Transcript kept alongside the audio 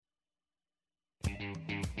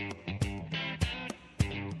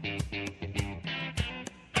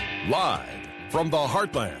Live from the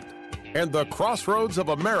heartland and the crossroads of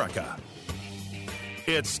America,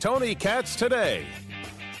 it's Tony Katz Today.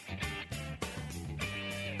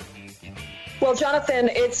 Well,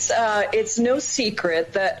 Jonathan, it's no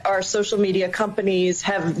secret that our social media companies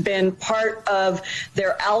have been part of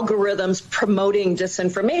their algorithms promoting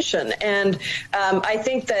disinformation. And I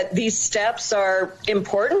think that these steps are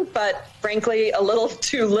important, but frankly, a little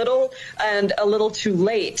too little and a little too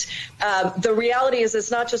late. The reality is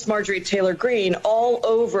it's not just Marjorie Taylor Greene. All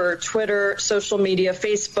over Twitter, social media,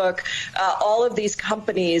 Facebook, all of these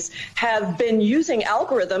companies have been using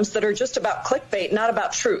algorithms that are just about clickbait, not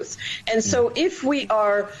about truth. And so if we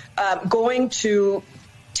are going to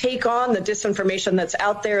take on the disinformation that's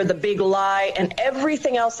out there, the big lie, and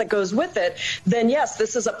everything else that goes with it, then yes,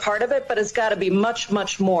 this is a part of it, but it's got to be much,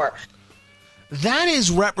 much more. That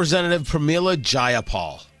is Representative Pramila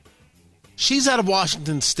Jayapal. She's out of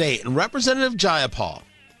Washington State, and Representative Jayapal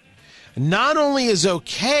not only is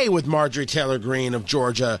okay with Marjorie Taylor Greene of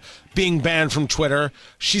Georgia being banned from Twitter,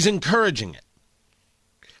 she's encouraging it.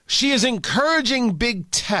 She is encouraging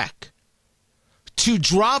big tech to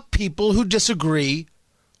drop people who disagree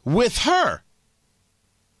with her.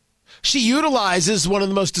 She utilizes one of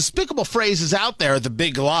the most despicable phrases out there, the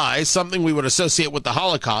big lie, something we would associate with the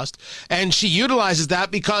Holocaust. And she utilizes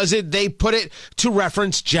that because they put it to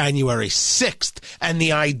reference January 6th and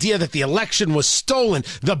the idea that the election was stolen,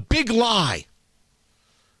 the big lie.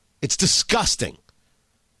 It's disgusting.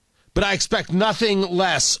 But I expect nothing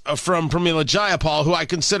less from Pramila Jayapal, who I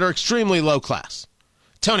consider extremely low class.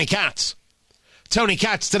 Tony Katz. Tony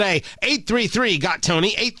Katz Today,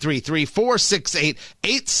 833-GOT-TONY,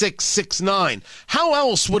 833-468-8669. How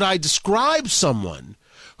else would I describe someone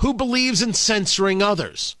who believes in censoring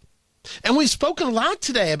others? And we've spoken a lot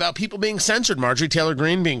today about people being censored. Marjorie Taylor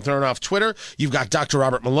Greene being thrown off Twitter. You've got Dr.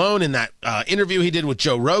 Robert Malone in that interview he did with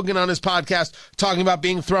Joe Rogan on his podcast talking about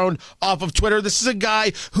being thrown off of Twitter. This is a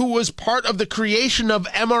guy who was part of the creation of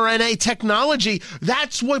mRNA technology.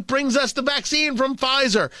 That's what brings us the vaccine from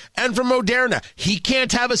Pfizer and from Moderna. He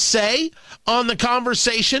can't have a say on the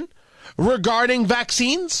conversation regarding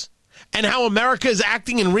vaccines and how America is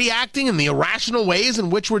acting and reacting in the irrational ways in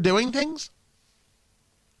which we're doing things.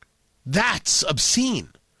 That's obscene.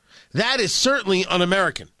 That is certainly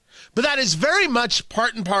un-American. But that is very much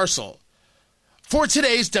part and parcel for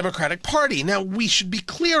today's Democratic Party. Now, we should be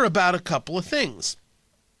clear about a couple of things.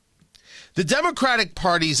 The Democratic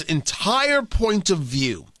Party's entire point of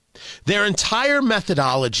view, their entire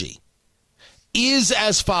methodology, is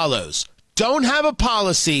as follows. Don't have a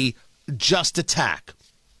policy, just attack.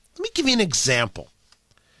 Let me give you an example.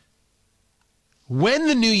 When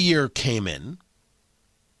the new year came in,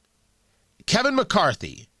 Kevin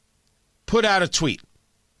McCarthy put out a tweet.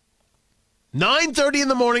 9:30 in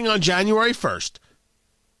the morning on January 1st,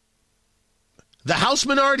 the House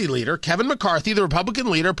Minority Leader, Kevin McCarthy, the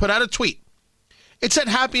Republican leader, put out a tweet. It said,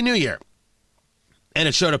 Happy New Year. And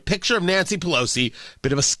it showed a picture of Nancy Pelosi,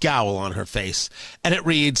 bit of a scowl on her face. And it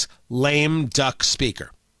reads, lame duck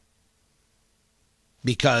speaker.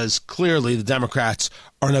 Because clearly the Democrats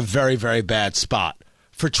are in a very, very bad spot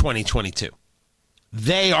for 2022.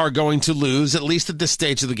 They are going to lose, at least at this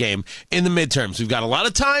stage of the game, in the midterms. We've got a lot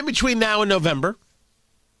of time between now and November,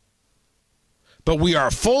 but we are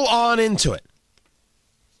full on into it.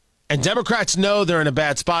 And Democrats know they're in a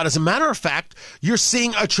bad spot. As a matter of fact, you're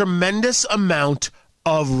seeing a tremendous amount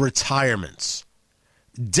of retirements.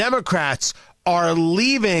 Democrats are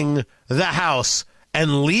leaving the House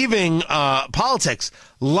and leaving politics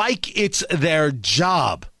like it's their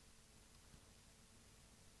job.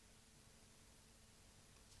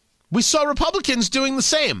 We saw Republicans doing the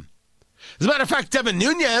same. As a matter of fact, Devin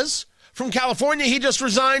Nunes from California, he just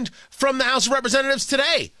resigned from the House of Representatives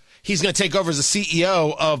today. He's going to take over as the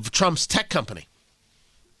CEO of Trump's tech company.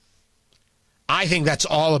 I think that's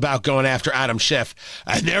all about going after Adam Schiff,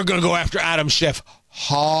 and they're going to go after Adam Schiff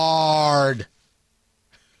hard.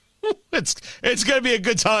 It's going to be a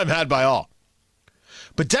good time had by all.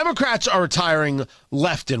 But Democrats are retiring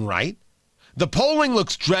left and right. The polling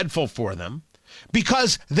looks dreadful for them,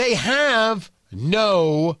 because they have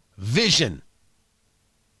no vision.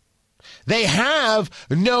 They have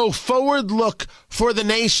no forward look for the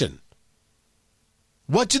nation.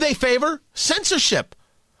 What do they favor? Censorship.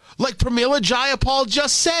 Like Pramila Jayapal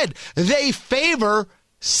just said, they favor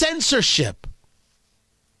censorship.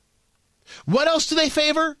 What else do they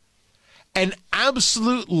favor? An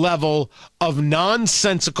absolute level of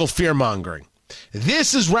nonsensical fear-mongering.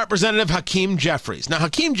 This is Representative Hakeem Jeffries. Now,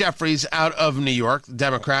 Hakeem Jeffries out of New York,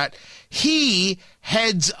 Democrat, he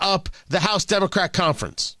heads up the House Democrat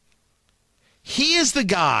Conference. He is the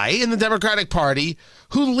guy in the Democratic Party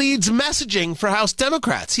who leads messaging for House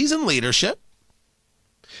Democrats. He's in leadership.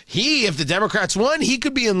 If the Democrats won, he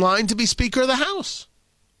could be in line to be Speaker of the House.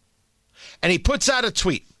 And he puts out a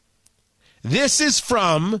tweet. This is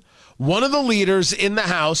from one of the leaders in the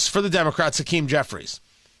House for the Democrats, Hakeem Jeffries.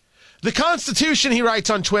 The Constitution, he writes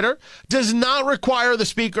on Twitter, does not require the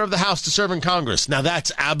Speaker of the House to serve in Congress. Now,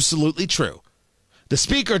 that's absolutely true. The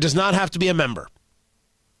Speaker does not have to be a member.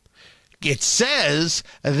 It says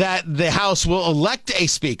that the House will elect a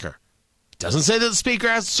Speaker. It doesn't say that the Speaker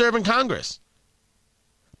has to serve in Congress.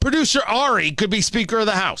 Producer Ari could be Speaker of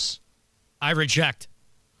the House. I reject.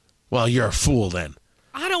 Well, you're a fool then.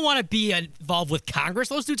 I don't want to be involved with Congress.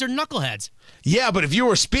 Those dudes are knuckleheads. Yeah, but if you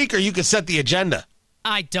were Speaker, you could set the agenda.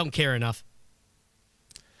 I don't care enough.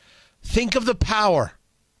 Think of the power.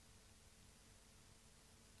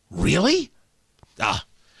 Really?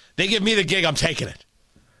 They give me the gig. I'm taking it.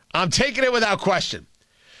 I'm taking it without question.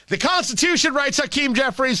 The Constitution, writes Hakeem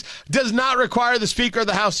Jeffries, does not require the Speaker of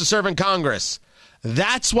the House to serve in Congress.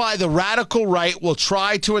 That's why the radical right will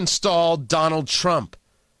try to install Donald Trump.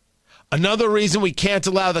 Another reason we can't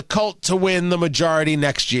allow the cult to win the majority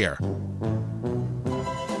next year.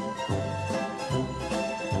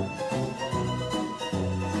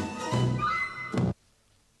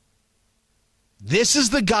 This is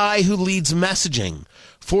the guy who leads messaging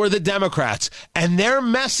for the Democrats. And their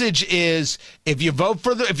message is, if you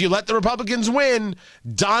let the Republicans win,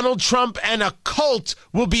 Donald Trump and a cult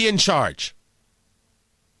will be in charge.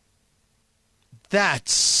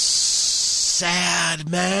 That's sad,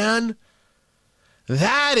 man.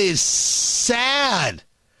 That is sad.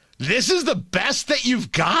 This is the best that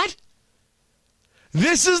you've got?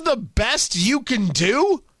 This is the best you can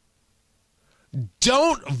do?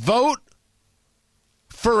 Don't vote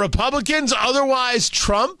for Republicans, otherwise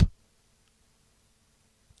Trump?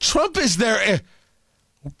 Trump is there.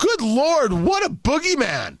 Good Lord, what a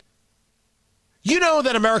boogeyman. You know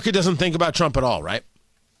that America doesn't think about Trump at all, right?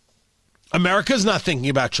 America's not thinking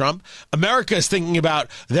about Trump. America is thinking about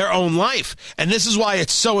their own life. And this is why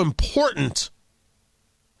it's so important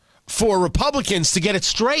for Republicans to get it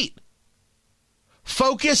straight.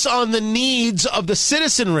 Focus on the needs of the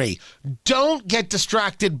citizenry. Don't get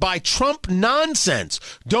distracted by Trump nonsense.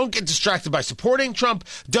 Don't get distracted by supporting Trump.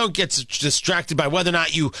 Don't get distracted by whether or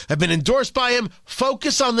not you have been endorsed by him.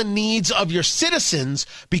 Focus on the needs of your citizens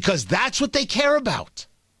because that's what they care about.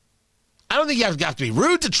 I don't think you have to be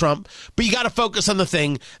rude to Trump, but you got to focus on the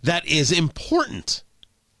thing that is important.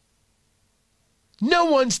 No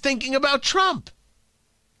one's thinking about Trump.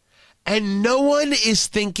 And no one is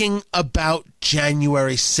thinking about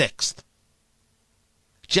January 6th.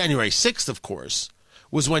 January 6th, of course,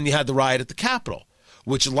 was when you had the riot at the Capitol,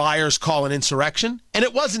 which liars call an insurrection, and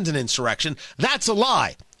it wasn't an insurrection. That's a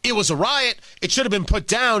lie. It was a riot. It should have been put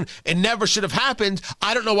down. It never should have happened.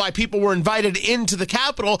 I don't know why people were invited into the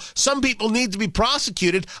Capitol. Some people need to be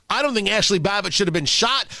prosecuted. I don't think Ashley Babbitt should have been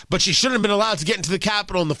shot, but she shouldn't have been allowed to get into the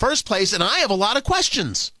Capitol in the first place, and I have a lot of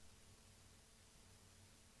questions.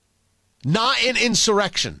 Not an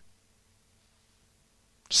insurrection.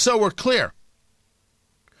 So we're clear.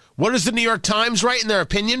 What does the New York Times write in their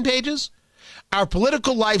opinion pages? Our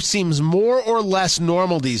political life seems more or less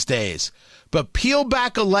normal these days, but peel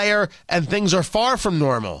back a layer and things are far from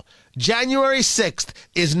normal. January 6th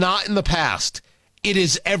is not in the past. It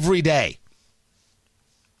is every day.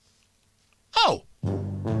 Oh.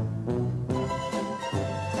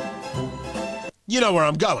 You know where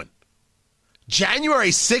I'm going.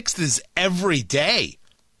 January 6th is every day.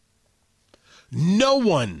 No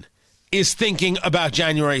one is thinking about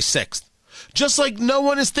January 6th. Just like no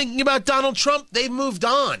one is thinking about Donald Trump, they've moved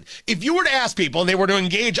on. If you were to ask people and they were to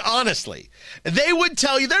engage honestly, they would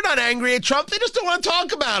tell you they're not angry at Trump. They just don't want to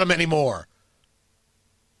talk about him anymore.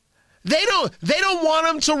 They don't want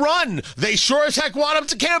him to run. They sure as heck want him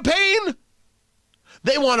to campaign.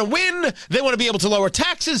 They want to win. They want to be able to lower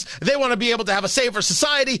taxes. They want to be able to have a safer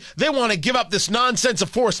society. They want to give up this nonsense of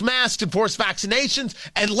forced masks and forced vaccinations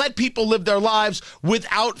and let people live their lives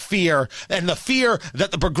without fear. And the fear that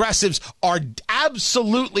the progressives are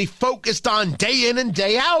absolutely focused on day in and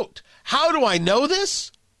day out. How do I know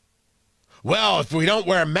this? Well, if we don't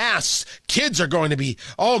wear masks, kids are going to be,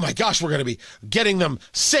 oh my gosh, we're going to be getting them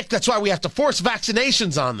sick. That's why we have to force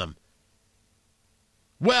vaccinations on them.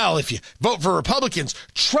 Well, if you vote for Republicans,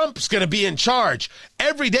 Trump's going to be in charge.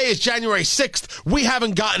 Every day is January 6th. We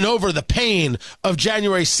haven't gotten over the pain of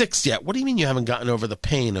January 6th yet. What do you mean you haven't gotten over the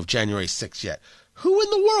pain of January 6th yet? Who in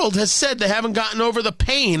the world has said they haven't gotten over the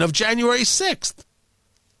pain of January 6th?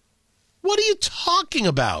 What are you talking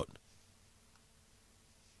about?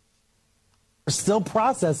 still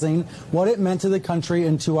processing what it meant to the country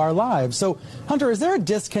and to our lives. So, Hunter, is there a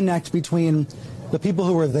disconnect between the people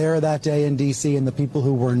who were there that day in D.C. and the people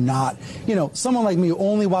who were not? You know, someone like me who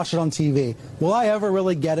only watched it on TV, will I ever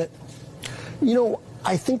really get it? You know,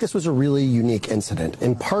 I think this was a really unique incident,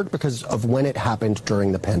 in part because of when it happened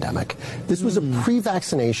during the pandemic. This was a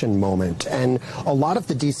pre-vaccination moment, and a lot of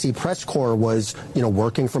the D.C. press corps was,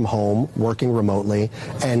 working from home, working remotely,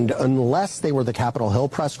 and unless they were the Capitol Hill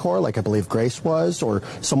press corps, like I believe Grace was, or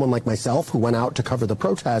someone like myself who went out to cover the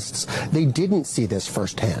protests, they didn't see this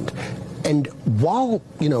firsthand. And while,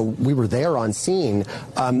 we were there on scene,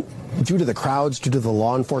 due to the crowds, due to the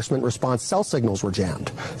law enforcement response, cell signals were jammed.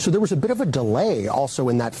 So there was a bit of a delay also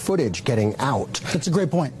in that footage getting out. That's a great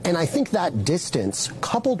point. And I think that distance,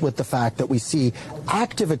 coupled with the fact that we see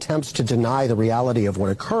active attempts to deny the reality of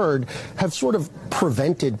what occurred, have sort of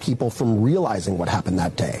prevented people from realizing what happened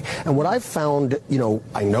that day. And what I've found,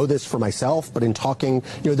 I know this for myself, but in talking,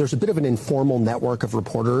 there's a bit of an informal network of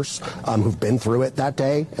reporters who've been through it that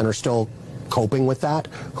day and are still coping with that,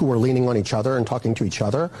 who are leaning on each other and talking to each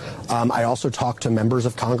other. I also talked to members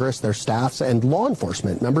of Congress, their staffs, and law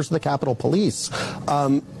enforcement, members of the Capitol Police.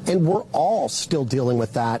 And we're all still dealing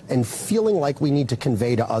with that and feeling like we need to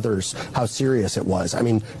convey to others how serious it was. I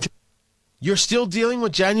mean, you're still dealing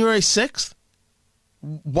with January 6th?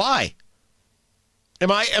 Why?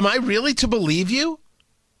 Am I really to believe you?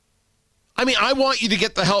 I mean, I want you to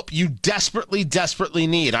get the help you desperately, desperately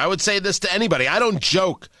need. I would say this to anybody. I don't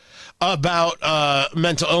joke about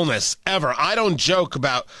mental illness, ever. I don't joke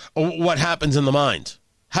about what happens in the mind.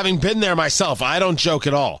 Having been there myself, I don't joke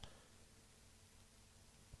at all.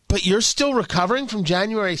 But you're still recovering from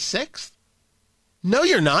January 6th? No,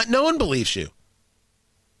 you're not. No one believes you.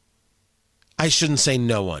 I shouldn't say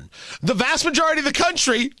no one. The vast majority of the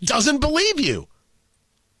country doesn't believe you.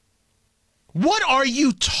 What are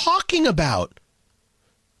you talking about?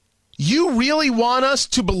 You really want us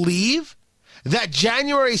to believe that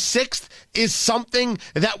January 6th is something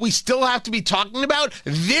that we still have to be talking about?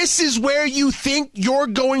 This is where you think you're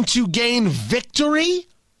going to gain victory?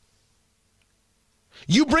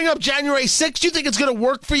 You bring up January 6th, you think it's going to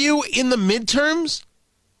work for you in the midterms?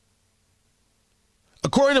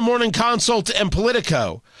 According to Morning Consult and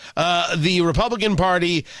Politico, the Republican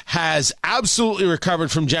Party has absolutely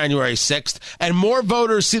recovered from January 6th, and more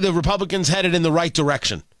voters see the Republicans headed in the right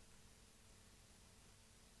direction.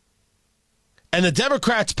 And the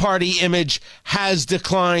Democrats' party image has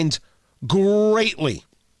declined greatly.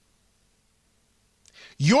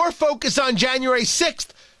 You're focused on January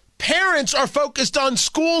 6th. Parents are focused on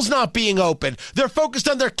schools not being open. They're focused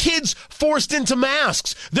on their kids forced into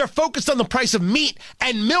masks. They're focused on the price of meat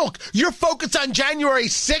and milk. You're focused on January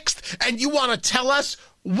 6th, and you want to tell us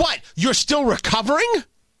what? You're still recovering?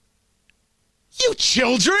 You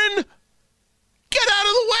children! Get out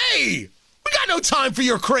of the way! We got no time for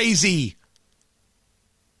your crazy.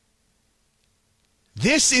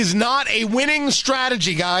 This is not a winning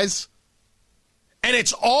strategy, guys. And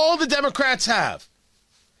it's all the Democrats have.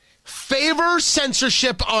 Favor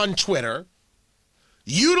censorship on Twitter.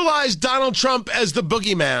 Utilize Donald Trump as the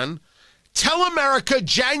boogeyman. Tell America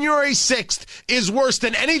January 6th is worse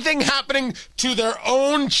than anything happening to their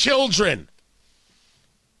own children.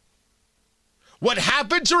 What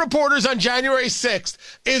happened to reporters on January 6th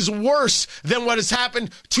is worse than what has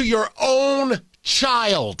happened to your own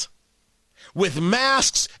child. With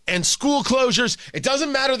masks and school closures, it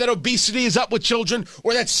doesn't matter that obesity is up with children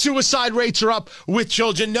or that suicide rates are up with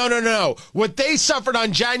children. No. What they suffered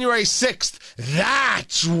on January 6th,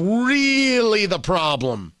 that's really the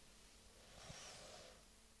problem.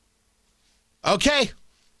 Okay.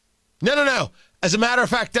 No. As a matter of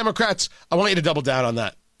fact, Democrats, I want you to double down on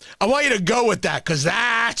that. I want you to go with that because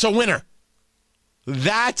that's a winner.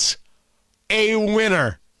 That's a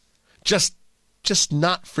winner. Just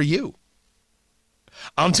not for you.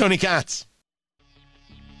 I'm Tony Katz.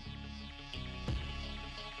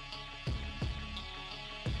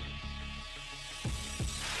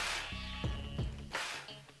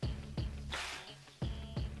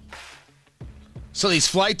 So these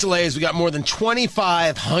flight delays, we got more than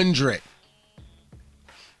 2,500.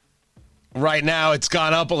 Right now, it's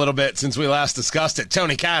gone up a little bit since we last discussed it.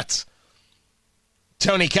 Tony Katz.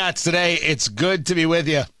 Tony Katz today. It's good to be with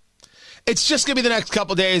you. It's just going to be the next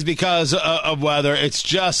couple days because of weather. It's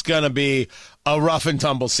just going to be a rough and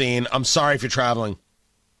tumble scene. I'm sorry if you're traveling.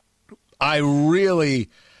 I really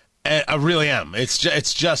am. It's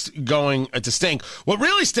just going to stink. What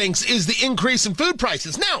really stinks is the increase in food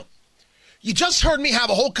prices. Now, you just heard me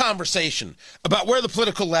have a whole conversation about where the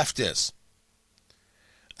political left is.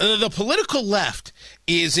 The political left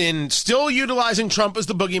is in still utilizing Trump as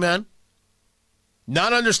the boogeyman.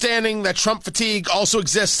 not understanding that Trump fatigue also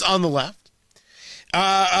exists on the left.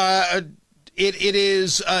 It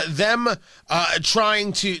is them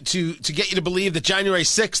trying to get you to believe that January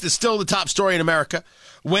 6th is still the top story in America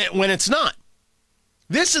when it's not.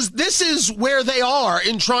 This is where they are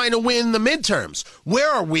in trying to win the midterms. Where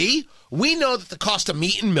are we? We know that the cost of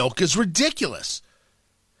meat and milk is ridiculous.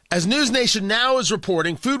 As News Nation now is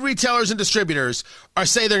reporting, food retailers and distributors are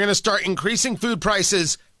saying they're going to start increasing food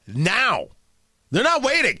prices now. They're not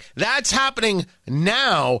waiting. That's happening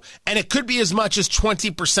now, and it could be as much as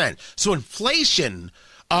 20%. So inflation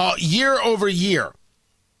year over year,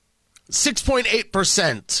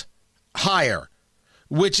 6.8% higher,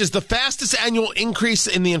 which is the fastest annual increase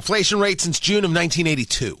in the inflation rate since June of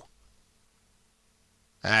 1982.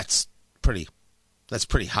 That's pretty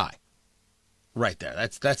high. Right there.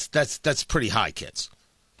 That's pretty high, kids.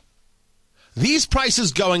 These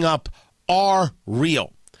prices going up are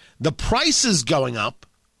real. The prices going up,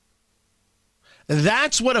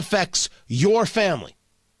 that's what affects your family.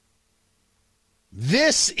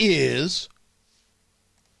 This is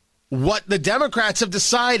what the Democrats have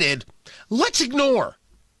decided. Let's ignore.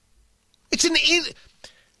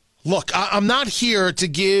 Look, I'm not here to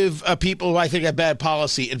give people who I think have bad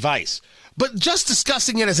policy advice, but just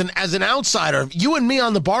discussing it as an outsider, you and me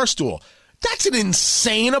on the bar stool, that's an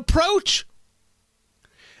insane approach.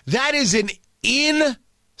 That is an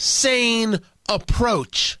insane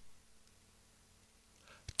approach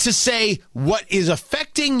to say what is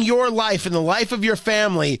affecting your life and the life of your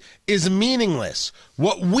family is meaningless.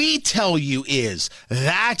 What we tell you is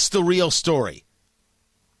that's the real story.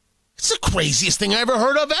 It's the craziest thing I ever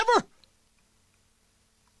heard of ever.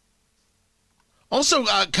 Also,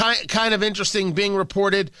 kind of interesting being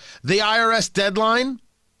reported, the IRS deadline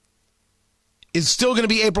is still going to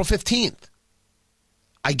be April 15th.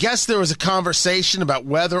 I guess there was a conversation about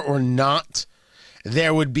whether or not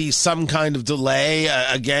there would be some kind of delay,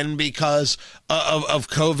 again, because of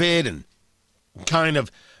COVID and kind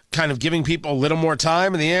of giving people a little more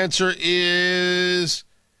time. And the answer is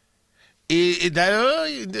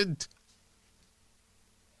that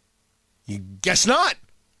you guess not.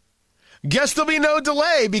 Guess there'll be no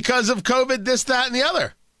delay because of COVID, this, that, and the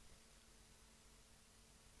other.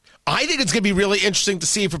 I think it's going to be really interesting to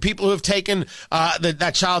see for people who have taken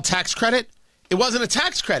that child tax credit. It wasn't a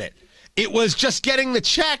tax credit. It was just getting the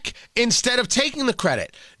check instead of taking the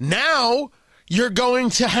credit. Now you're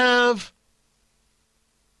going to have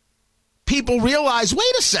people realize,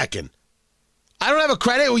 wait a second. I don't have a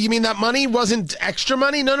credit. Well, you mean that money wasn't extra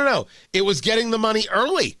money? No. It was getting the money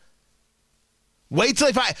early. Wait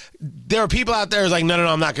till there are people out there who's like, no,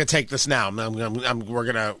 I'm not going to take this now. We're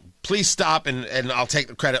going to, please stop and I'll take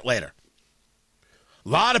the credit later. A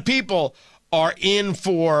lot of people are in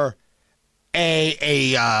for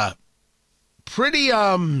a pretty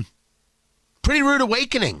rude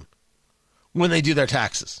awakening when they do their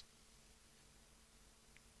taxes.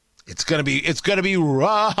 It's going to be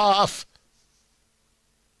rough.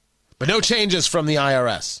 But no changes from the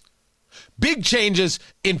IRS. Big changes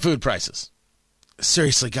in food prices.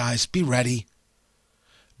 Seriously, guys, be ready.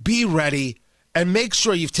 Be ready and make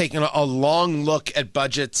sure you've taken a long look at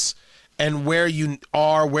budgets and where you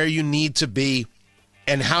are, where you need to be,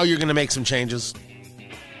 and how you're going to make some changes.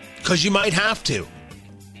 Because you might have to.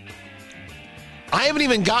 I haven't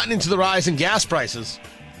even gotten into the rise in gas prices.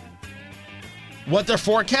 What they're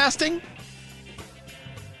forecasting?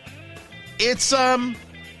 It's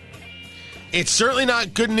certainly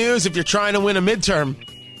not good news if you're trying to win a midterm.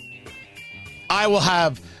 I will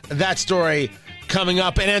have that story coming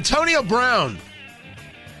up. And Antonio Brown,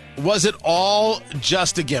 was it all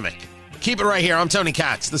just a gimmick? Keep it right here. I'm Tony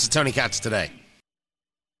Katz. This is Tony Katz Today.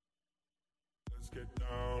 Let's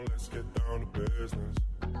get down to business.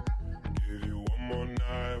 Give you one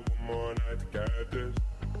more night to get this.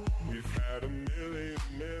 We've had a million.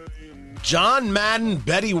 John Madden,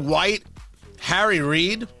 Betty White, Harry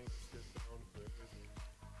Reid.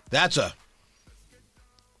 That's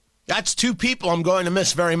two people I'm going to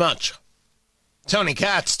miss very much. Tony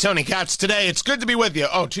Katz Today. It's good to be with you.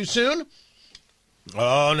 Oh, too soon?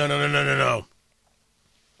 Oh, no.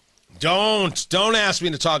 Don't ask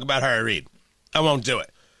me to talk about Harry Reid. I won't do it.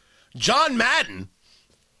 John Madden,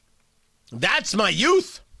 that's my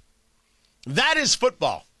youth. That is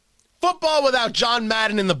football. Football without John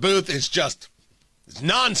Madden in the booth is it's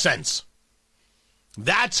nonsense.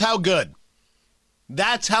 That's how good.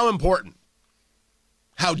 That's how important.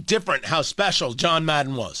 How different, how special John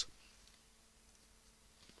Madden was.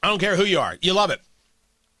 I don't care who you are. You love it.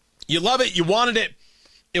 You love it. You wanted it.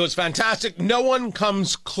 It was fantastic. No one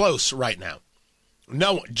comes close right now.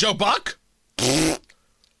 No one. Joe Buck? Now,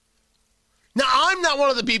 I'm not one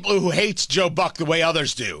of the people who hates Joe Buck the way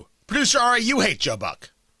others do. Producer Ari, you hate Joe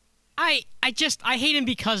Buck. I hate him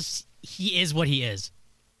because he is what he is.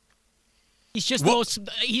 He's just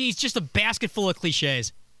he's just a basket full of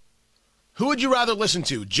cliches. Who would you rather listen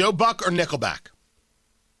to, Joe Buck or Nickelback?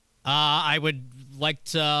 I would like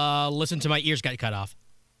to listen to my ears get cut off.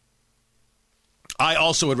 I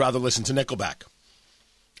also would rather listen to Nickelback.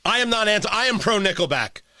 I am pro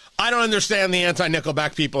Nickelback. I don't understand the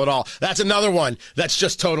anti-Nickelback people at all. That's another one that's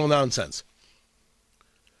just total nonsense.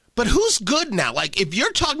 But who's good now? Like, if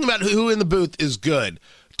you're talking about who in the booth is good,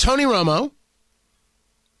 Tony Romo,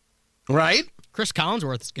 right? Chris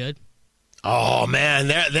Collinsworth is good. Oh, man,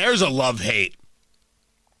 there's a love-hate.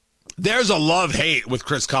 There's a love-hate with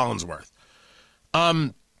Chris Collinsworth.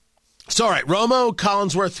 So, all right, Romo,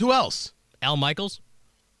 Collinsworth, who else? Al Michaels?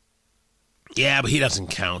 Yeah, but he doesn't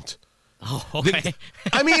count. Oh, okay.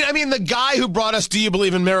 I mean, the guy who brought us Do You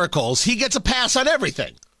Believe in Miracles, he gets a pass on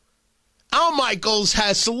everything. Al Michaels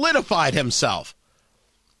has solidified himself.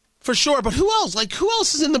 For sure, but who else? Like, who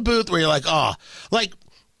else is in the booth where you're like, oh, like,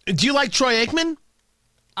 do you like Troy Aikman?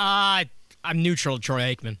 I'm neutral to Troy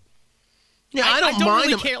Aikman. Yeah, I don't mind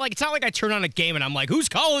really him. Care. Like, it's not like I turn on a game and I'm like, who's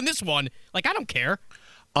calling this one? Like, I don't care.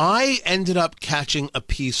 I ended up catching a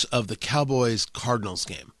piece of the Cowboys-Cardinals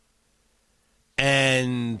game.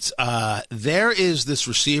 And there is this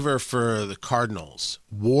receiver for the Cardinals.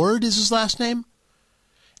 Ward is his last name.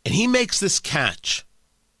 And he makes this catch.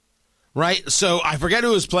 Right? So I forget who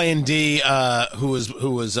was playing D, who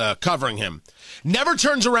was covering him. Never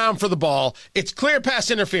turns around for the ball. It's clear pass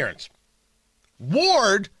interference.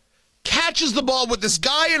 Ward catches the ball with this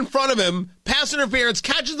guy in front of him, pass interference,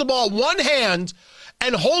 catches the ball one hand,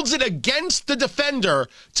 and holds it against the defender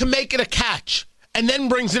to make it a catch, and then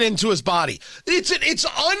brings it into his body. It's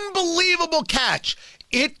an unbelievable catch.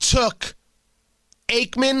 It took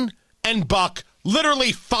Aikman and Buck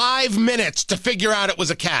literally 5 minutes to figure out it was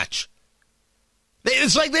a catch.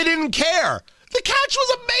 It's like they didn't care. The catch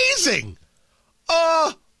was amazing.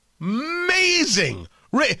 Amazing.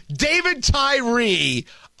 David Tyree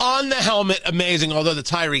on the helmet, amazing, although the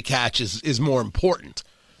Tyree catch is more important.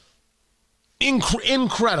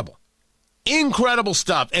 Incredible. Incredible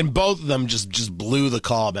stuff. And both of them just blew the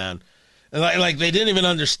call, man. Like they didn't even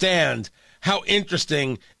understand how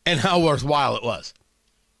interesting and how worthwhile it was.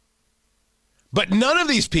 But none of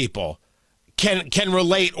these people can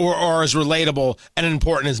relate or are as relatable and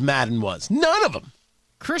important as Madden was. None of them.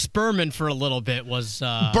 Chris Berman for a little bit was...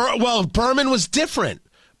 Berman was different.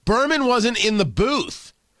 Berman wasn't in the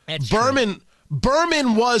booth. Berman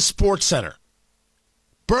was SportsCenter.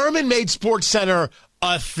 Berman made SportsCenter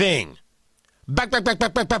a thing. Back,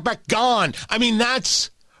 gone. I mean,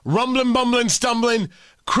 that's rumbling, bumbling, stumbling.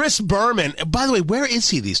 Chris Berman, by the way, where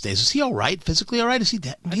is he these days? Is he all right? Physically all right? Is he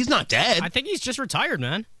dead? He's not dead. I think he's just retired,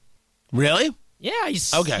 man. Really? Yeah,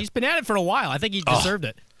 he's been at it for a while. I think he deserved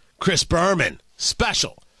it. Chris Berman,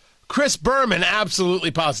 special. Chris Berman,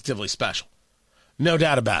 absolutely positively special. No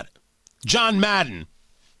doubt about it. John Madden,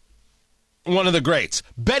 one of the greats.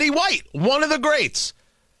 Betty White, one of the greats.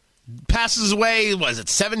 Passes away, was it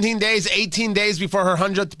 17 days, 18 days before her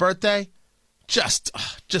 100th birthday? Just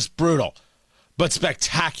brutal, but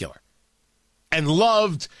spectacular. And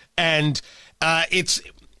loved, and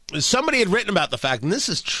somebody had written about the fact, and this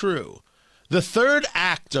is true, the third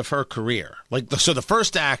act of her career, so the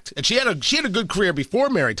first act, and she had a good career before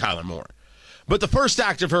Mary Tyler Moore, but the first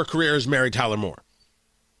act of her career is Mary Tyler Moore.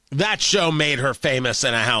 That show made her famous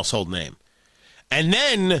and a household name. And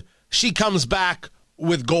then she comes back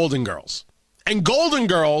with Golden Girls. And Golden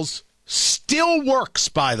Girls still works,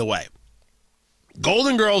 by the way.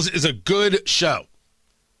 Golden Girls is a good show.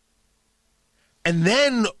 And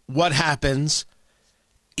then what happens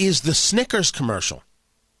is the Snickers commercial.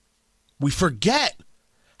 We forget.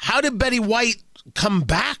 How did Betty White come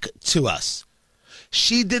back to us?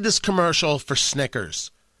 She did this commercial for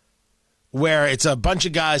Snickers where it's a bunch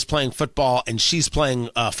of guys playing football and she's playing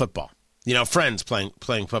football. You know, friends playing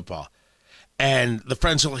football. And the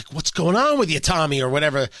friends are like, what's going on with you, Tommy, or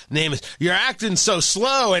whatever the name is? You're acting so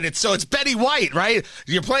slow, and it's Betty White, right?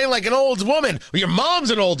 You're playing like an old woman. Your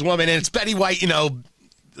mom's an old woman, and it's Betty White, you know,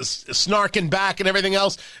 snarking back and everything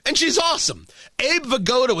else. And she's awesome. Abe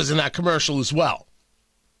Vigoda was in that commercial as well.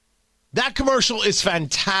 That commercial is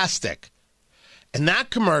fantastic. And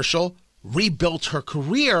that commercial rebuilt her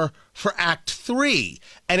career for Act 3.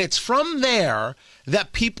 And it's from there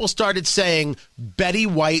that people started saying Betty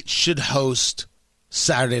White should host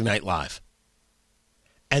Saturday Night Live.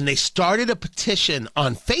 And they started a petition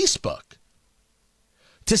on Facebook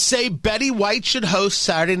to say Betty White should host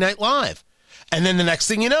Saturday Night Live. And then the next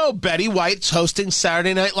thing you know, Betty White's hosting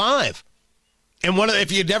Saturday Night Live. And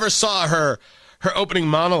if you never saw her opening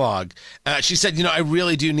monologue, she said, I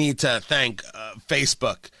really do need to thank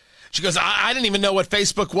Facebook. She goes, I didn't even know what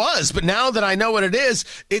Facebook was, but now that I know what it is,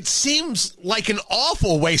 it seems like an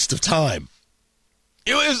awful waste of time.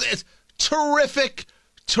 It's terrific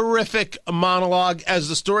monologue. As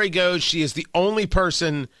the story goes, she is the only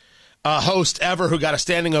host ever who got a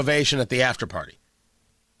standing ovation at the after party.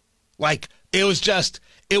 Like, it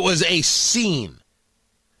was a scene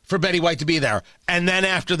for Betty White to be there. And then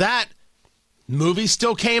after that, movies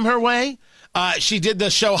still came her way. She did the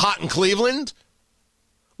show Hot in Cleveland,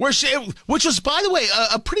 which was, by the way,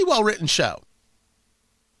 a pretty well-written show.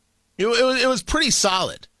 It was pretty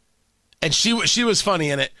solid. And she was funny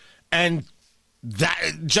in it. And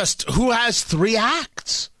that just, who has 3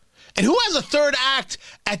 acts? And who has a 3rd act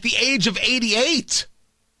at the age of 88?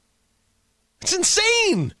 It's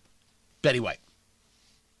insane. Betty White.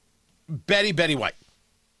 Betty White.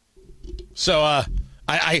 So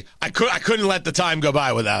I couldn't let the time go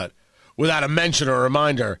by without a mention or a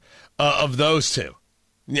reminder of those two.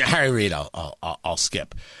 Yeah, Harry Reid, I'll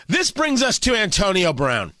skip. This brings us to Antonio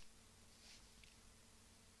Brown.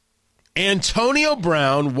 Antonio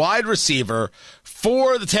Brown, wide receiver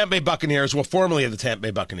for the Tampa Bay Buccaneers, well, formerly of the Tampa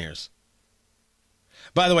Bay Buccaneers.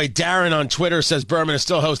 By the way, Darren on Twitter says Berman is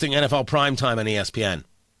still hosting NFL Primetime on ESPN.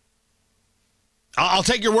 I'll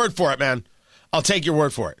take your word for it, man. I'll take your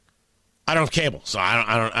word for it. I don't have cable, so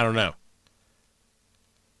I don't know.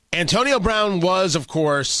 Antonio Brown was, of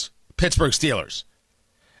course, Pittsburgh Steelers.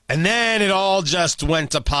 And then it all just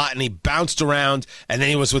went to pot, and he bounced around, and then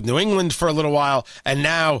he was with New England for a little while, and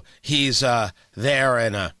now he's there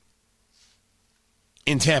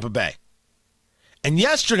in Tampa Bay. And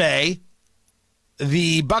yesterday,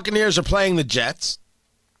 the Buccaneers are playing the Jets.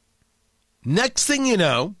 Next thing you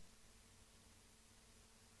know,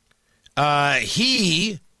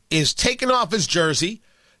 he is taking off his jersey,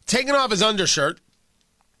 taking off his undershirt,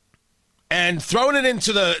 and throwing it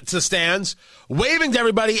into the stands, waving to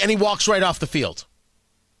everybody, and he walks right off the field.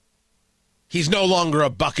 He's no longer a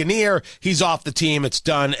Buccaneer. He's off the team. It's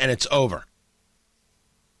done, and it's over.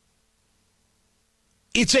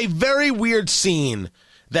 It's a very weird scene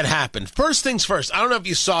that happened. First things first, I don't know if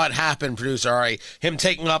you saw it happen, producer Ari, him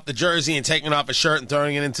taking off the jersey and taking off his shirt and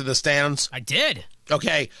throwing it into the stands. I did.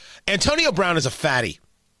 Okay. Antonio Brown is a fatty.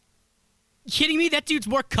 You kidding me? That dude's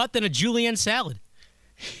more cut than a julienne salad.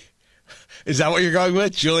 Is that what you're going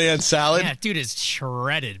with? Julienne salad? Yeah, dude is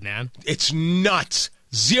shredded, man. It's nuts.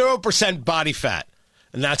 0% body fat.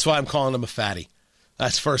 And that's why I'm calling him a fatty.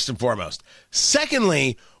 That's first and foremost.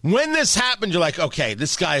 Secondly, when this happened, you're like, okay,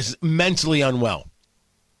 this guy's mentally unwell.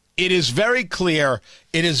 It is very clear,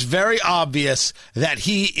 it is very obvious that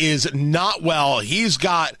he is not well. He's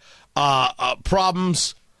got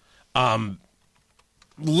problems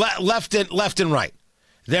left and right.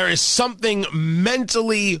 There is something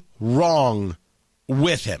mentally wrong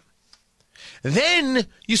with him. Then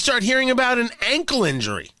you start hearing about an ankle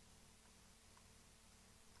injury.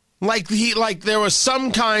 Like there was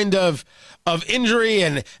some kind of injury,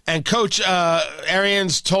 and Coach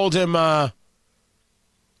Arians told him to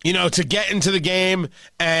get into the game,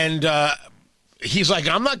 and he's like,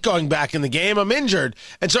 I'm not going back in the game, I'm injured.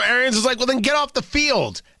 And so Arians is like, well, then get off the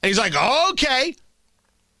field. And he's like, okay.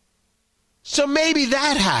 So maybe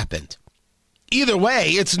that happened. Either way,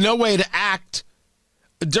 it's no way to act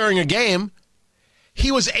during a game.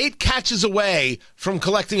 He was 8 catches away from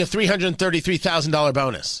collecting a $333,000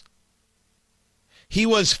 bonus. He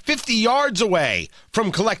was 50 yards away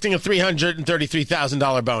from collecting a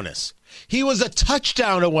 $333,000 bonus. He was a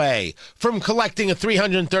touchdown away from collecting a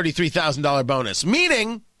 $333,000 bonus,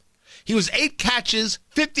 meaning he was 8 catches,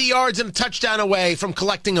 50 yards, and a touchdown away from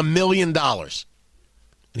collecting $1 million.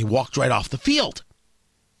 And he walked right off the field.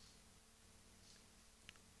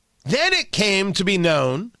 Then it came to be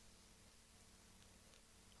known,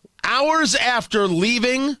 hours after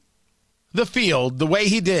leaving the field the way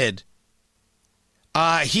he did,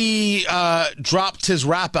 he dropped his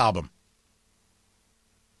rap album.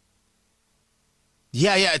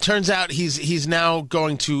 Yeah, it turns out he's now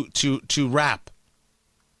going to rap.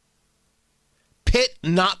 Pit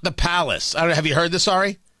Not the Palace. I don't know, have you heard this,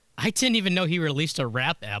 Ari? I didn't even know he released a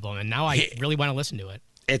rap album, and now I really want to listen to it.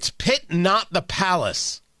 It's Pit Not the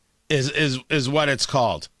Palace is what it's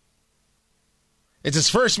called. It's his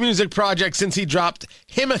first music project since he dropped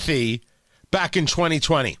Himothy back in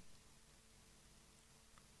 2020.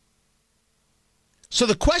 So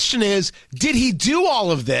the question is, did he do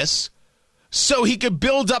all of this so he could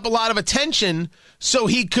build up a lot of attention, so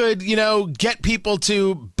he could, get people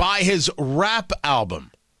to buy his rap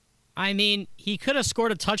album? I mean, he could have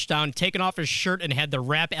scored a touchdown, taken off his shirt, and had the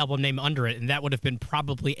rap album name under it, and that would have been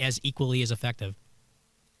probably as equally as effective.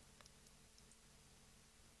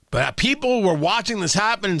 But people were watching this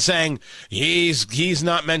happen and saying, he's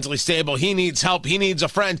not mentally stable. He needs help. He needs a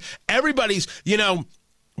friend. Everybody's,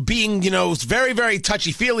 being, very, very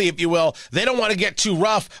touchy-feely, if you will. They don't want to get too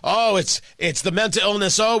rough. Oh, it's the mental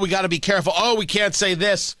illness. Oh, we got to be careful. Oh, we can't say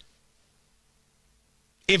this.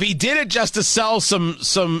 If he did it just to sell some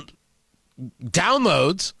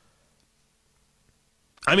downloads,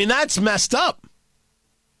 I mean, that's messed up.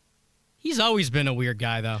 He's always been a weird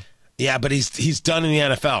guy, though. Yeah, but he's done in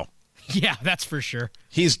the NFL. Yeah, that's for sure.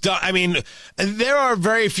 He's done. I mean, there are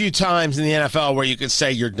very few times in the NFL where you could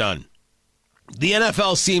say you're done. The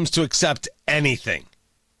NFL seems to accept anything.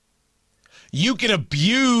 You can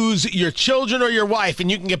abuse your children or your wife, and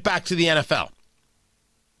you can get back to the NFL.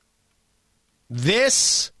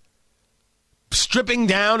 This stripping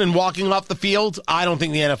down and walking off the field, I don't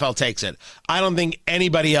think the NFL takes it. I don't think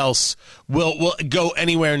anybody else will go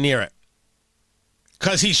anywhere near it.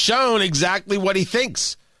 Because he's shown exactly what he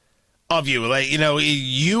thinks of you. Like,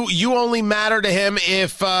 you only matter to him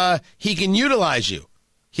if he can utilize you.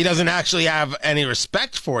 He doesn't actually have any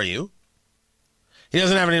respect for you. He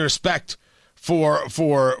doesn't have any respect for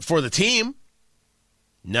the team.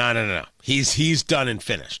 No. He's done and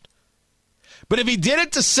finished. But if he did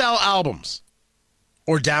it to sell albums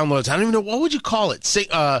or downloads, I don't even know, what would you call it?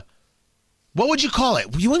 What would you call it?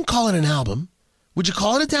 You wouldn't call it an album. Would you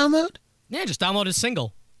call it a download? Yeah, just download a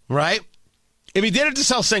single. Right? If he did it to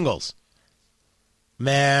sell singles,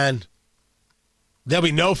 man, there'll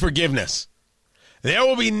be no forgiveness. There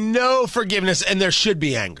will be no forgiveness, and there should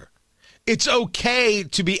be anger. It's okay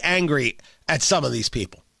to be angry at some of these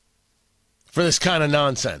people for this kind of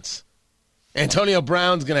nonsense. Antonio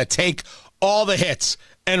Brown's going to take all the hits,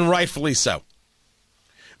 and rightfully so.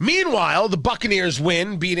 Meanwhile, the Buccaneers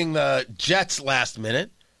win, beating the Jets last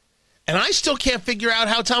minute. And I still can't figure out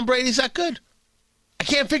how Tom Brady's that good. I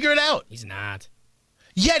can't figure it out. He's not.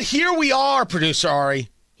 Yet here we are, producer Ari.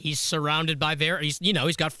 He's surrounded by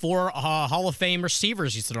he's got 4 Hall of Fame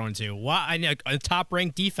receivers he's thrown to. A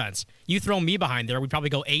top-ranked defense. You throw me behind there, we'd probably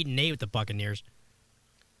go 8-8 with the Buccaneers.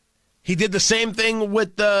 He did the same thing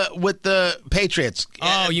with the Patriots.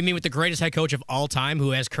 Oh, you mean with the greatest head coach of all time, who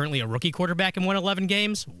has currently a rookie quarterback and won 11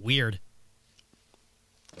 games? Weird.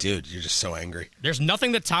 Dude, you're just so angry. There's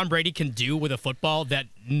nothing that Tom Brady can do with a football that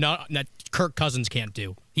Kirk Cousins can't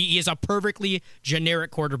do. He is a perfectly generic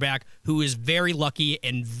quarterback who is very lucky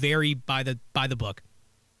and very by the book.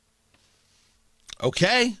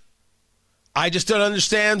 Okay. I just don't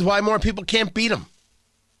understand why more people can't beat him.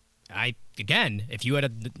 Again, if you had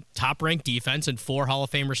a top-ranked defense and 4 Hall of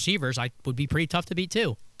Fame receivers, I would be pretty tough to beat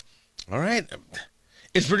too. All right.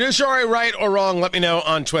 Is producer Ari right or wrong? Let me know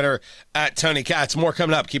on Twitter at Tony Katz. More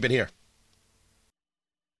coming up. Keep it here.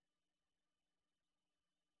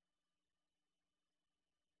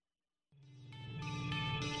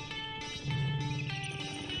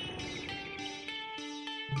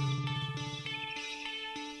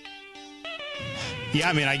 Yeah,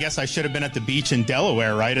 I mean, I guess I should have been at the beach in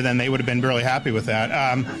Delaware, right? And then they would have been really happy with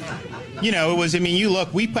that. You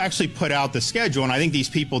look, we actually put out the schedule, and I think these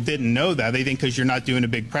people didn't know that. They think because you're not doing a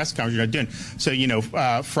big press conference, you're not doing.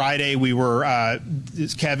 So, Friday we were,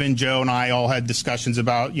 Kevin, Joe, and I all had discussions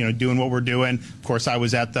about, doing what we're doing. Of course, I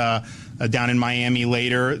was at the down in Miami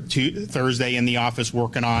later, Thursday in the office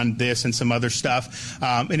working on this and some other stuff.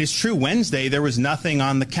 And it's true, Wednesday there was nothing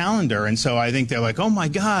on the calendar. And so I think they're like, oh my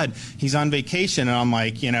God, he's on vacation. And I'm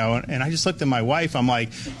like, and I just looked at my wife, I'm like,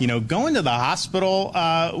 going to the hospital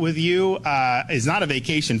with you is not a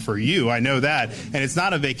vacation for you. I know that. And it's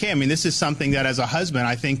not a vacation. I mean, this is something that as a husband,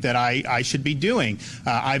 I think that I should be doing.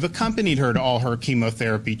 I've accompanied her to all her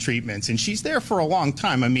chemotherapy treatments, and she's there for a long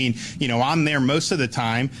time. I mean, I'm there most of the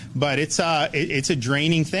time, but it's a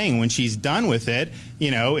draining thing. When she's done with it,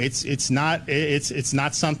 it's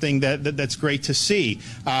not something that's great to see.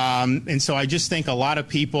 And so I just think a lot of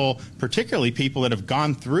people, particularly people that have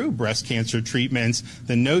gone through breast cancer treatments,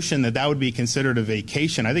 the notion that would be considered a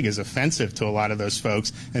vacation, I think is offensive to a lot of those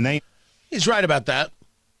folks. And he's right about that,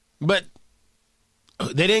 but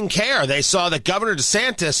they didn't care. They saw that Governor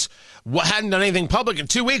DeSantis hadn't done anything public in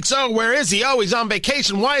 2 weeks. Oh, where is he? Oh, he's on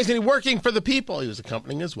vacation. Why isn't he working for the people? He was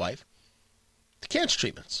accompanying his wife to cancer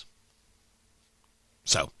treatments.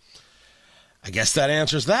 So I guess that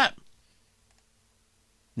answers that.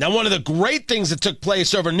 Now, one of the great things that took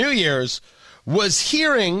place over New Year's was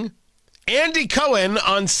hearing Andy Cohen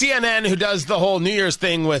on CNN, who does the whole New Year's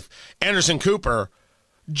thing with Anderson Cooper,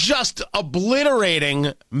 just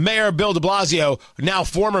obliterating Mayor Bill de Blasio, now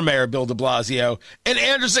former Mayor Bill de Blasio, and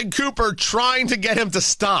Anderson Cooper trying to get him to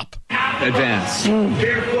stop. Advance.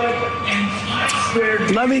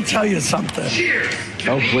 Let me tell you something.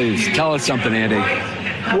 Oh, please. Tell us something, Andy.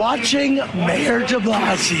 Watching Mayor de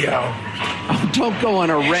Blasio Don't go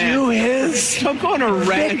on a rant. do his Don't go on a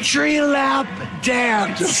rant. victory lap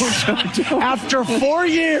dance after 4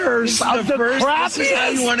 years of the This is how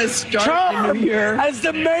you want to crappiest start the term new year. as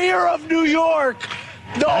the mayor of New York.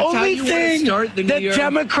 The how only you wanna thing start the new that year?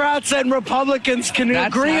 Democrats and Republicans can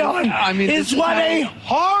That's agree how- on I mean, this is is what how- a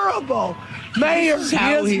horrible mayor This he is how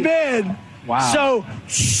has he- been. Wow. So,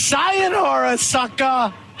 sayonara,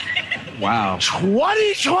 sucker. Wow.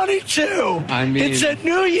 2022. I mean- it's a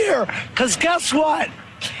new year. Because guess what?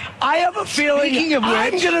 I have a feeling Speaking of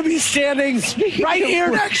I'm which- going to be standing right of here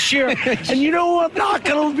which- next year. And you know what I'm not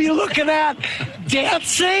going to be looking at?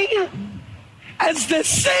 Dancing as the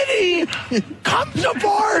city comes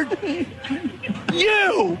apart.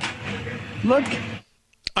 You. Look.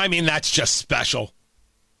 I mean, that's just special.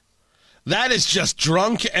 That is just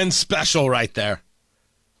drunk and special right there.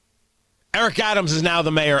 Eric Adams is now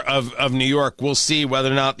the mayor of New York. We'll see whether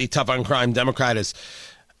or not the tough on crime Democrat is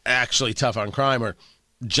actually tough on crime or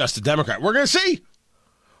just a Democrat. We're going to see.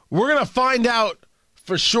 We're going to find out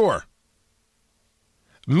for sure.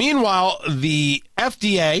 Meanwhile, the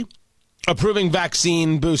FDA approving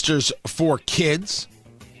vaccine boosters for kids.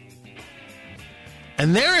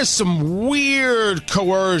 And there is some weird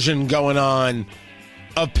coercion going on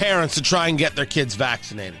of parents to try and get their kids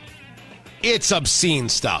vaccinated. It's obscene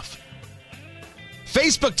stuff.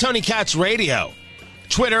 Facebook, Tony Katz Radio.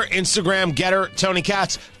 Twitter, Instagram, Getter, Tony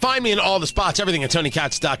Katz. Find me in all the spots, everything at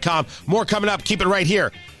TonyKatz.com. More coming up. Keep it right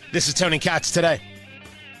here. This is Tony Katz Today.